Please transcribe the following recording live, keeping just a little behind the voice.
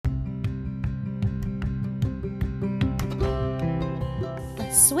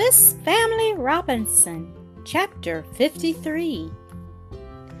Swiss Family Robinson, Chapter 53.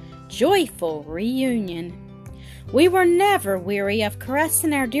 Joyful Reunion. We were never weary of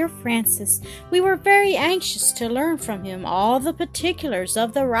caressing our dear Francis. We were very anxious to learn from him all the particulars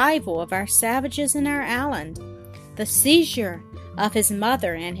of the arrival of our savages in our island, the seizure of his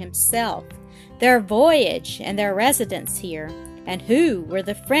mother and himself, their voyage and their residence here, and who were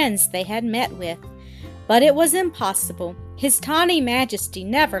the friends they had met with. But it was impossible. His tawny majesty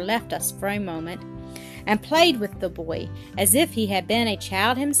never left us for a moment, and played with the boy as if he had been a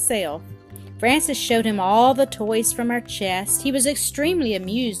child himself. Francis showed him all the toys from our chest. He was extremely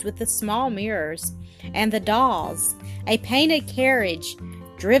amused with the small mirrors and the dolls. A painted carriage,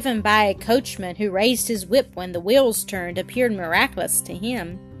 driven by a coachman who raised his whip when the wheels turned, appeared miraculous to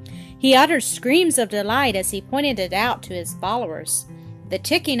him. He uttered screams of delight as he pointed it out to his followers. The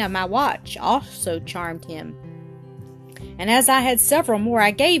ticking of my watch also charmed him, and as I had several more,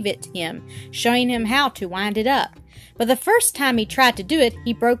 I gave it to him, showing him how to wind it up. But the first time he tried to do it,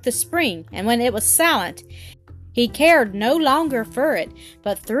 he broke the spring, and when it was silent, he cared no longer for it,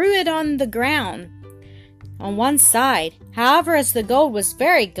 but threw it on the ground on one side. However, as the gold was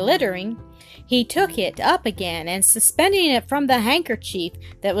very glittering, he took it up again, and suspending it from the handkerchief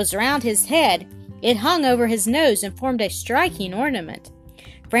that was round his head, it hung over his nose and formed a striking ornament.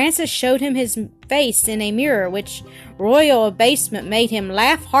 Francis showed him his face in a mirror, which royal abasement made him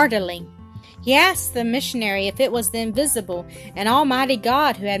laugh heartily. He asked the missionary if it was the invisible and almighty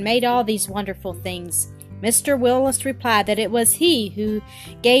God who had made all these wonderful things. Mr. Willis replied that it was he who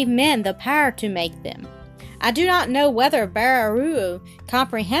gave men the power to make them. I do not know whether Bararoo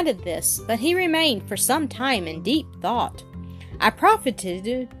comprehended this, but he remained for some time in deep thought. I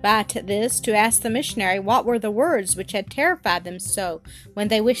profited by this to ask the missionary what were the words which had terrified them so when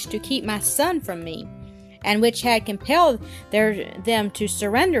they wished to keep my son from me, and which had compelled them to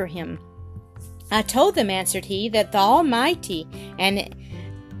surrender him. I told them, answered he, that the Almighty and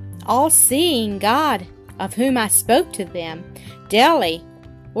all-seeing God, of whom I spoke to them, daily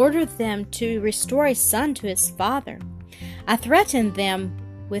ordered them to restore a son to his father. I threatened them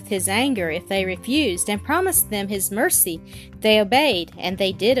with his anger if they refused, and promised them his mercy if they obeyed, and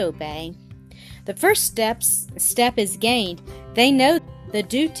they did obey. The first step is gained. They know the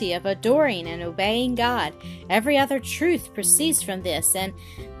duty of adoring and obeying God. Every other truth proceeds from this, and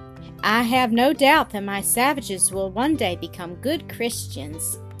I have no doubt that my savages will one day become good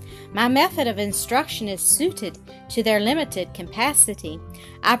Christians. My method of instruction is suited to their limited capacity.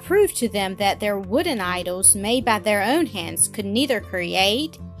 I proved to them that their wooden idols made by their own hands could neither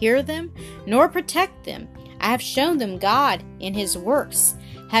create, hear them, nor protect them. I have shown them God in his works,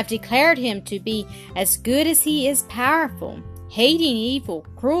 have declared him to be as good as he is powerful, hating evil,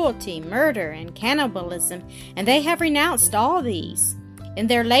 cruelty, murder, and cannibalism, and they have renounced all these. In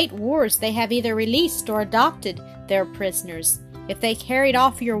their late wars they have either released or adopted their prisoners. If they carried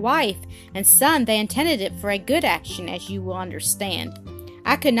off your wife and son, they intended it for a good action, as you will understand.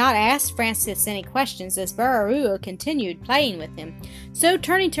 I could not ask Francis any questions, as Bararoo continued playing with him. So,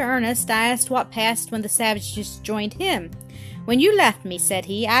 turning to Ernest, I asked what passed when the savages joined him. "When you left me," said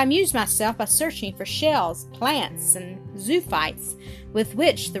he, "I amused myself by searching for shells, plants, and zoophytes, with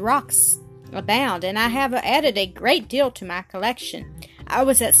which the rocks abound, and I have added a great deal to my collection. I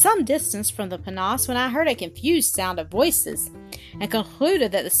was at some distance from the pinnace when I heard a confused sound of voices, and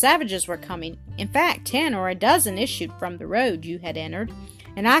concluded that the savages were coming. In fact, 10 or a dozen issued from the road you had entered,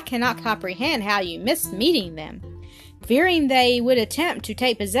 and I cannot comprehend how you missed meeting them. Fearing they would attempt to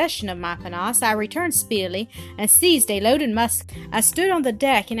take possession of my pinnace, I returned speedily and seized a loaded musket. I stood on the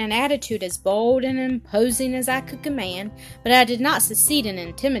deck in an attitude as bold and imposing as I could command, but I did not succeed in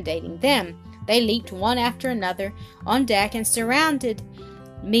intimidating them. They leaped one after another on deck and surrounded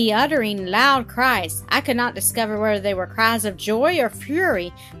me, uttering loud cries. I could not discover whether they were cries of joy or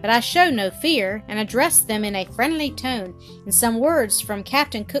fury, but I showed no fear, and addressed them in a friendly tone, in some words from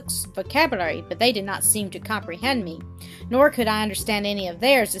Captain Cook's vocabulary, but they did not seem to comprehend me, nor could I understand any of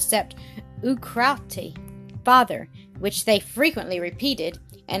theirs except Ukrauti, father, which they frequently repeated,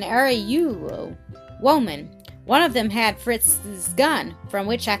 and Arayuo, woman. One of them had Fritz's gun, from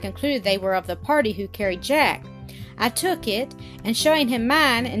which I concluded they were of the party who carried Jack. I took it, and showing him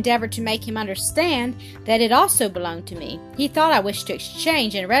mine, endeavored to make him understand that it also belonged to me. He thought I wished to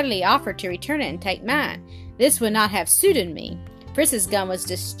exchange, and readily offered to return it and take mine. This would not have suited me. Fritz's gun was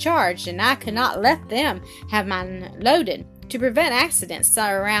discharged, and I could not let them have mine loaded. To prevent accidents,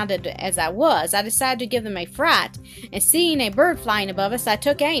 surrounded as I was, I decided to give them a fright, and seeing a bird flying above us, I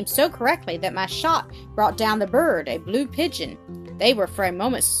took aim so correctly that my shot brought down the bird, a blue pigeon. They were for a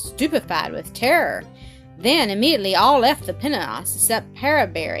moment stupefied with terror. Then immediately all left the pinnace except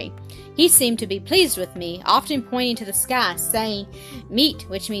Paraberry. He seemed to be pleased with me, often pointing to the sky, saying, "Meat,"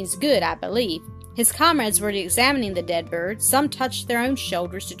 which means good, I believe. His comrades were examining the dead bird. Some touched their own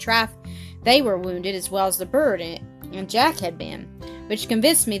shoulders to try if they were wounded as well as the bird and Jack had been, which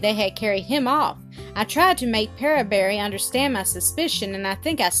convinced me they had carried him off. I tried to make Paraberry understand my suspicion, and I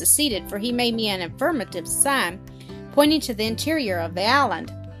think I succeeded, for he made me an affirmative sign, pointing to the interior of the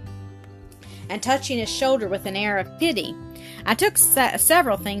island, and touching his shoulder with an air of pity. I took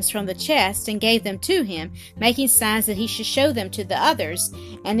several things from the chest and gave them to him, making signs that he should show them to the others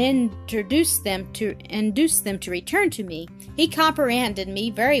and induce them to return to me. He comprehended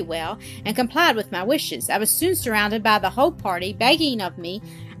me very well and complied with my wishes. I was soon surrounded by the whole party, begging of me.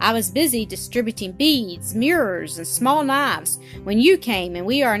 I was busy distributing beads, mirrors, and small knives when you came, and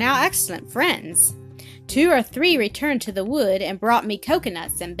we are now excellent friends. 2 or 3 returned to the wood and brought me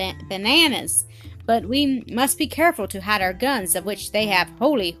coconuts and bananas, but we must be careful to hide our guns, of which they have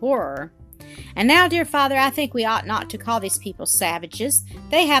holy horror. And now, dear father, I think we ought not to call these people savages.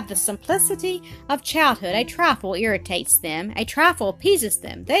 They have the simplicity of childhood. A trifle irritates them, a trifle appeases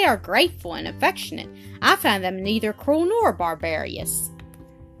them. They are grateful and affectionate. I find them neither cruel nor barbarous.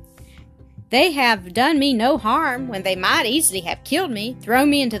 They have done me no harm, when they might easily have killed me, thrown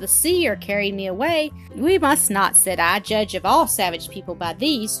me into the sea, or carried me away. We must not, said I, judge of all savage people by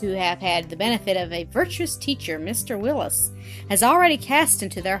these, who have had the benefit of a virtuous teacher. Mr. Willis has already cast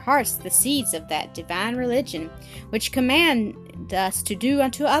into their hearts the seeds of that divine religion, which command us to do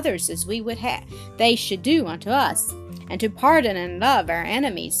unto others as we would have they should do unto us, and to pardon and love our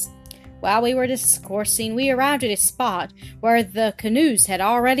enemies. While we were discoursing, we arrived at a spot where the canoes had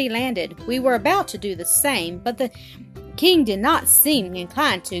already landed. We were about to do the same, but the king did not seem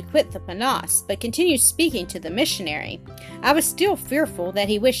inclined to quit the pinnace, but continued speaking to the missionary. I was still fearful that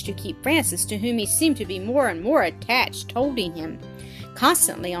he wished to keep Francis, to whom he seemed to be more and more attached, holding him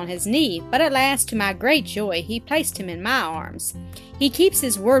constantly on his knee, but at last, to my great joy, he placed him in my arms. "He keeps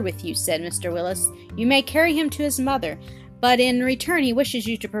his word with you," said Mr. Willis. "You may carry him to his mother, but in return he wishes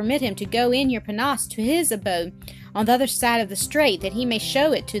you to permit him to go in your pinnace to his abode on the other side of the strait, that he may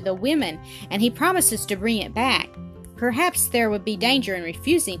show it to the women, and he promises to bring it back. Perhaps there would be danger in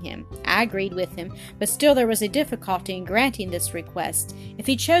refusing him." I agreed with him, but still there was a difficulty in granting this request. If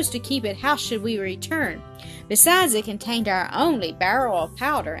he chose to keep it, how should we return? Besides, it contained our only barrel of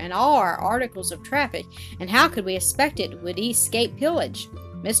powder and all our articles of traffic, and how could we expect it would escape pillage?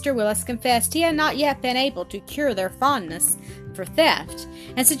 Mr. Willis confessed he had not yet been able to cure their fondness for theft,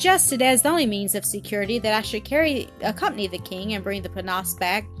 and suggested as the only means of security that I should accompany the king and bring the pinnace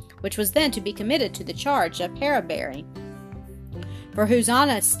back, which was then to be committed to the charge of Paraberry, for whose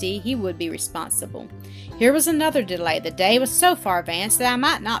honesty he would be responsible. Here was another delay. The day was so far advanced that I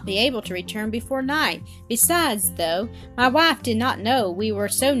might not be able to return before night. Besides, though my wife did not know we were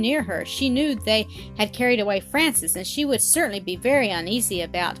so near her, she knew they had carried away Francis, and she would certainly be very uneasy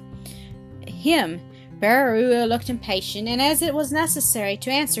about him. Bararua looked impatient, and as it was necessary to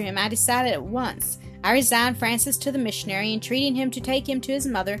answer him, I decided at once. I resigned Francis to the missionary, entreating him to take him to his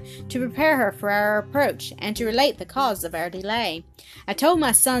mother, to prepare her for our approach, and to relate the cause of our delay. I told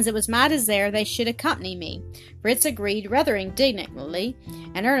my sons it was my desire they should accompany me. Fritz agreed rather indignantly,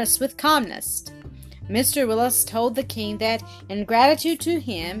 and Ernest with calmness. Mr. Willis told the king that, in gratitude to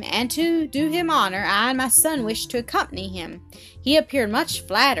him, and to do him honor, I and my son wished to accompany him. He appeared much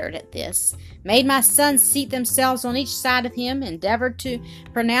flattered at this, made my sons seat themselves on each side of him, endeavored to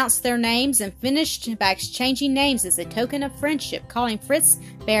pronounce their names, and finished by exchanging names as a token of friendship, calling Fritz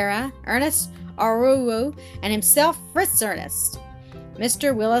Bara, Ernest Aruru, and himself Fritz Ernest.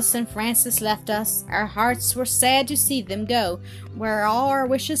 Mr. Willis and Francis left us. Our hearts were sad to see them go, where all our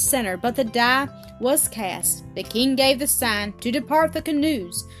wishes centered, but the die was cast. The king gave the sign to depart. The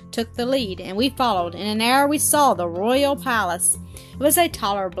canoes took the lead, and we followed. In an hour we saw the royal palace. It was a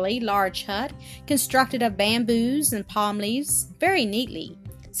tolerably large hut, constructed of bamboos and palm leaves, very neatly.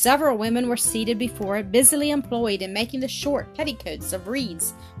 Several women were seated before it, busily employed in making the short petticoats of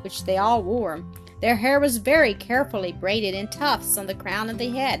reeds which they all wore. Their hair was very carefully braided in tufts on the crown of the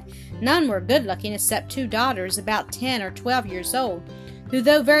head. None were good-looking except 2 daughters about 10 or 12 years old, who,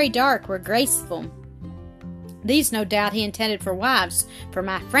 though very dark, were graceful. These, no doubt, he intended for wives for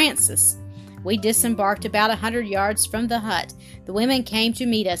my Francis. We disembarked about 100 yards from the hut. The women came to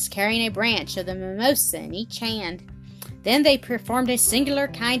meet us, carrying a branch of the mimosa in each hand. Then they performed a singular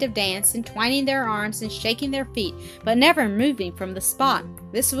kind of dance, entwining their arms and shaking their feet, but never moving from the spot.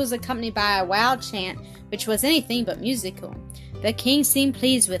 This was accompanied by a wild chant, which was anything but musical. The king seemed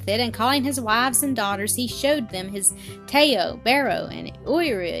pleased with it, and calling his wives and daughters, he showed them his Tayo, Barrow, and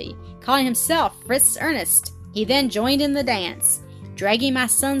Uri, calling himself Fritz Ernest. He then joined in the dance, dragging my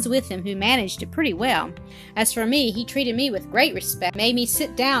sons with him, who managed it pretty well. As for me, he treated me with great respect, made me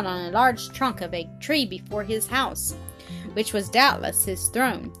sit down on a large trunk of a tree before his house, which was doubtless his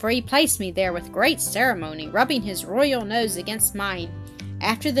throne, for he placed me there with great ceremony, rubbing his royal nose against mine.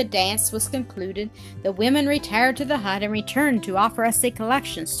 After the dance was concluded, the women retired to the hut and returned to offer us a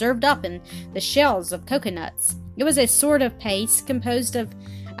collection served up in the shells of coconuts. It was a sort of paste composed of,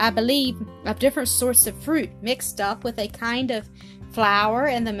 I believe, of different sorts of fruit, mixed up with a kind of flour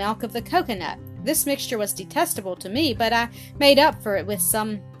and the milk of the coconut. This mixture was detestable to me, but I made up for it with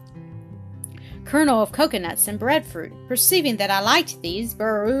some kernel of coconuts and breadfruit. Perceiving that I liked these,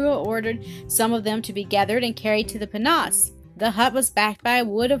 Barua ordered some of them to be gathered and carried to the Panas. The hut was backed by a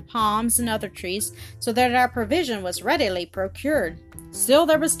wood of palms and other trees, so that our provision was readily procured. Still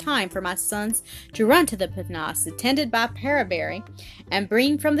there was time for my sons to run to the Panas, attended by Paraberry, and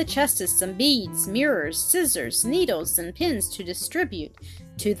bring from the chests some beads, mirrors, scissors, needles, and pins to distribute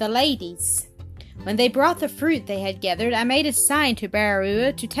to the ladies. When they brought the fruit they had gathered, I made a sign to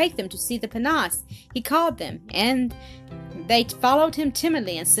Barua to take them to see the Panas. He called them, and they followed him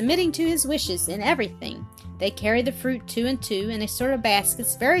timidly, and submitting to his wishes in everything. They carried the fruit two and two in a sort of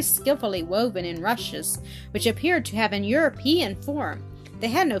baskets very skillfully woven in rushes, which appeared to have an European form. They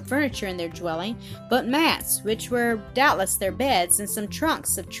had no furniture in their dwelling, but mats, which were doubtless their beds, and some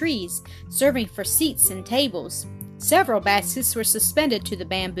trunks of trees, serving for seats and tables. Several baskets were suspended to the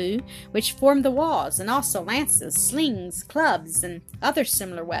bamboo, which formed the walls, and also lances, slings, clubs, and other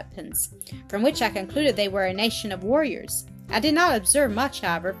similar weapons, from which I concluded they were a nation of warriors. I did not observe much,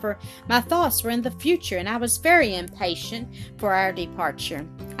 however, for my thoughts were in the future, and I was very impatient for our departure.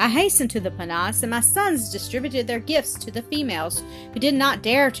 I hastened to the Panas, and my sons distributed their gifts to the females, who did not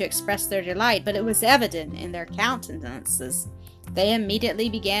dare to express their delight, but it was evident in their countenances. They immediately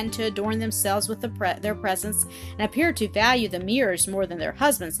began to adorn themselves with their presents, and appeared to value the mirrors more than their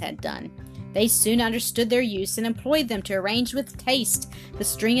husbands had done. They soon understood their use, and employed them to arrange with taste the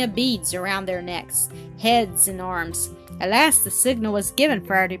string of beads around their necks, heads, and arms. At last the signal was given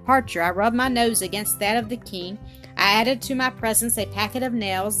for our departure. I rubbed my nose against that of the king. I added to my presents a packet of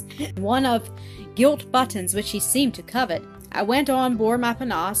nails, and one of gilt buttons which he seemed to covet. I went on board my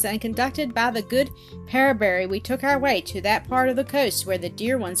Panas, and conducted by the good Paraberry, we took our way to that part of the coast where the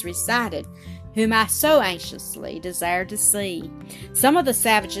dear ones resided, whom I so anxiously desired to see. Some of the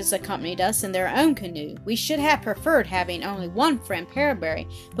savages accompanied us in their own canoe. We should have preferred having only one friend,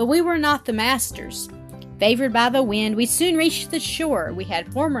 Paraberry, but we were not the masters. Favored by the wind, we soon reached the shore we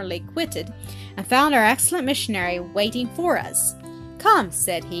had formerly quitted, and found our excellent missionary waiting for us. "Come,"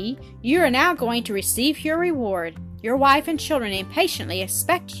 said he, "you are now going to receive your reward. Your wife and children impatiently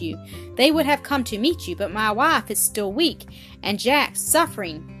expect you. They would have come to meet you, but my wife is still weak, and Jack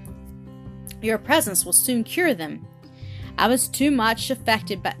suffering. Your presence will soon cure them." I was too much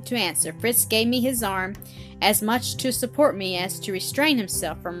affected to answer. Fritz gave me his arm, as much to support me as to restrain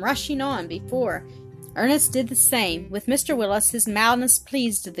himself from rushing on before. Ernest did the same. With Mr. Willis, his mildness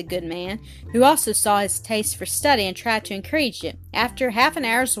pleased the good man, who also saw his taste for study and tried to encourage it. After half an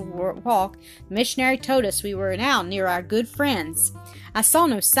hour's walk, the missionary told us we were now near our good friends. I saw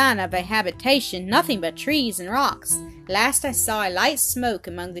no sign of a habitation, nothing but trees and rocks. Last I saw a light smoke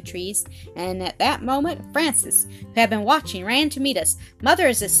among the trees, and at that moment Francis, who had been watching, ran to meet us. "Mother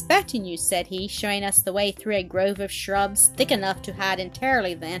is expecting you," said he, showing us the way through a grove of shrubs, thick enough to hide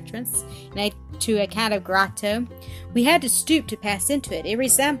entirely the entrance, to a kind of grotto. We had to stoop to pass into it. It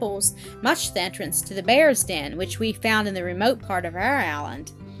resembles much the entrance to the bear's den, which we found in the remote part of our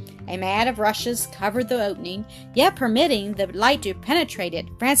island. A mat of rushes covered the opening, yet permitting the light to penetrate it.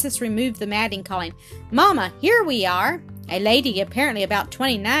 Francis removed the matting, calling, "Mamma, here we are!" A lady, apparently about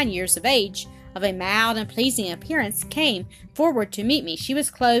 29 years of age, of a mild and pleasing appearance, came forward to meet me. She was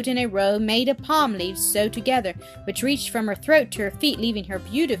clothed in a robe made of palm leaves sewed together, which reached from her throat to her feet, leaving her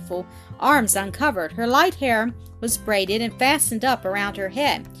beautiful arms uncovered. Her light hair was braided and fastened up around her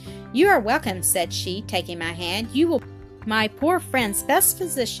head. "You are welcome," said she, taking my hand. "You will my poor friend's best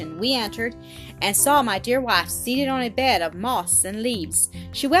physician." We entered, and saw my dear wife seated on a bed of moss and leaves.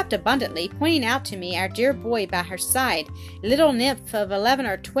 She wept abundantly, pointing out to me our dear boy by her side. A little nymph of 11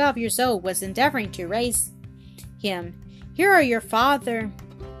 or 12 years old was endeavoring to raise him. "Here are your father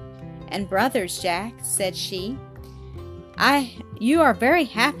and brothers, Jack," said she. "You are very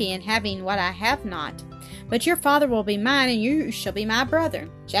happy in having what I have not. But your father will be mine, and you shall be my brother."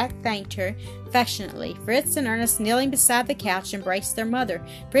 Jack thanked her affectionately. Fritz and Ernest, kneeling beside the couch, embraced their mother.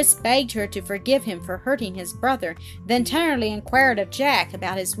 Fritz begged her to forgive him for hurting his brother, then tenderly inquired of Jack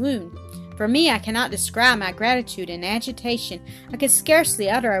about his wound. For me, I cannot describe my gratitude and agitation. I could scarcely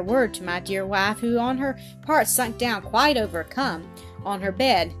utter a word to my dear wife, who on her part sunk down quite overcome on her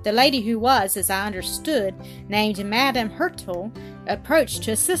bed. The lady, who was, as I understood, named Madame Hertel, approached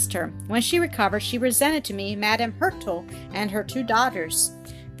to assist her. When she recovered, she presented to me Madame Hertel and her 2 daughters.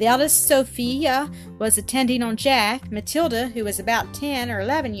 The eldest, Sophia, was attending on Jack. Matilda, who was about 10 or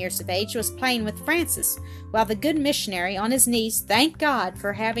 11 years of age, was playing with Francis, while the good missionary, on his knees, thanked God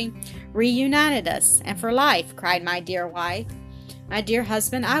for having reunited us, and for life, cried my dear wife. "My dear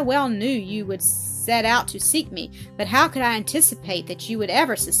husband, I well knew you would set out to seek me, but how could I anticipate that you would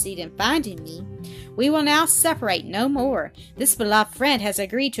ever succeed in finding me? We will now separate no more. This beloved friend has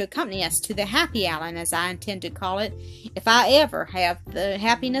agreed to accompany us to the Happy Island, as I intend to call it, if I ever have the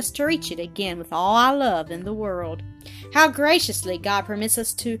happiness to reach it again with all I love in the world. How graciously God permits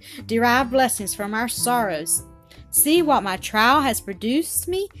us to derive blessings from our sorrows! See what my trial has produced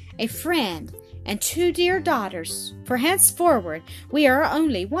me, a friend and 2 dear daughters, for henceforward we are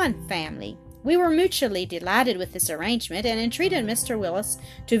only one family." We were mutually delighted with this arrangement, and entreated Mr. Willis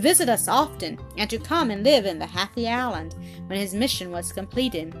to visit us often, and to come and live in the Happy Island when his mission was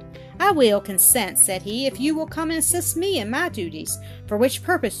completed. "I will consent," said he, "if you will come and assist me in my duties, for which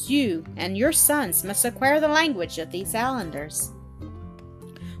purpose you and your sons must acquire the language of these islanders.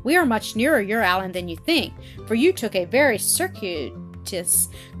 We are much nearer your island than you think, for you took a very circuitous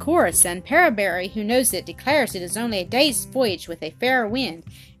course, and Parberry, who knows it, declares it is only a day's voyage with a fair wind,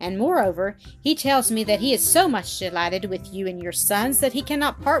 and moreover, he tells me that he is so much delighted with you and your sons that he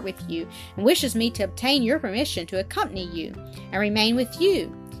cannot part with you, and wishes me to obtain your permission to accompany you, and remain with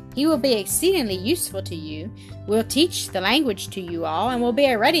you. He will be exceedingly useful to you, will teach the language to you all, and will be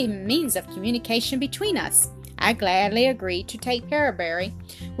a ready means of communication between us." I gladly agreed to take Parberry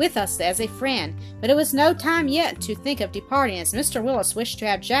with us as a friend, but it was no time yet to think of departing, as Mr. Willis wished to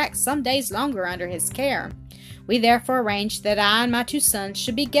have Jack some days longer under his care. We therefore arranged that I and my 2 sons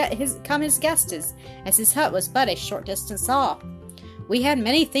should become his guests, as his hut was but a short distance off. We had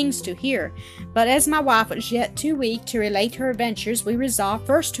many things to hear, but as my wife was yet too weak to relate her adventures, we resolved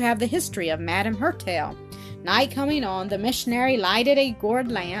first to have the history of Madame Hertel. Night coming on, the missionary lighted a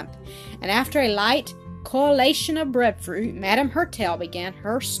gourd lamp, and after a light collation of breadfruit, Madame Hertel began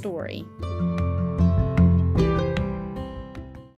her story.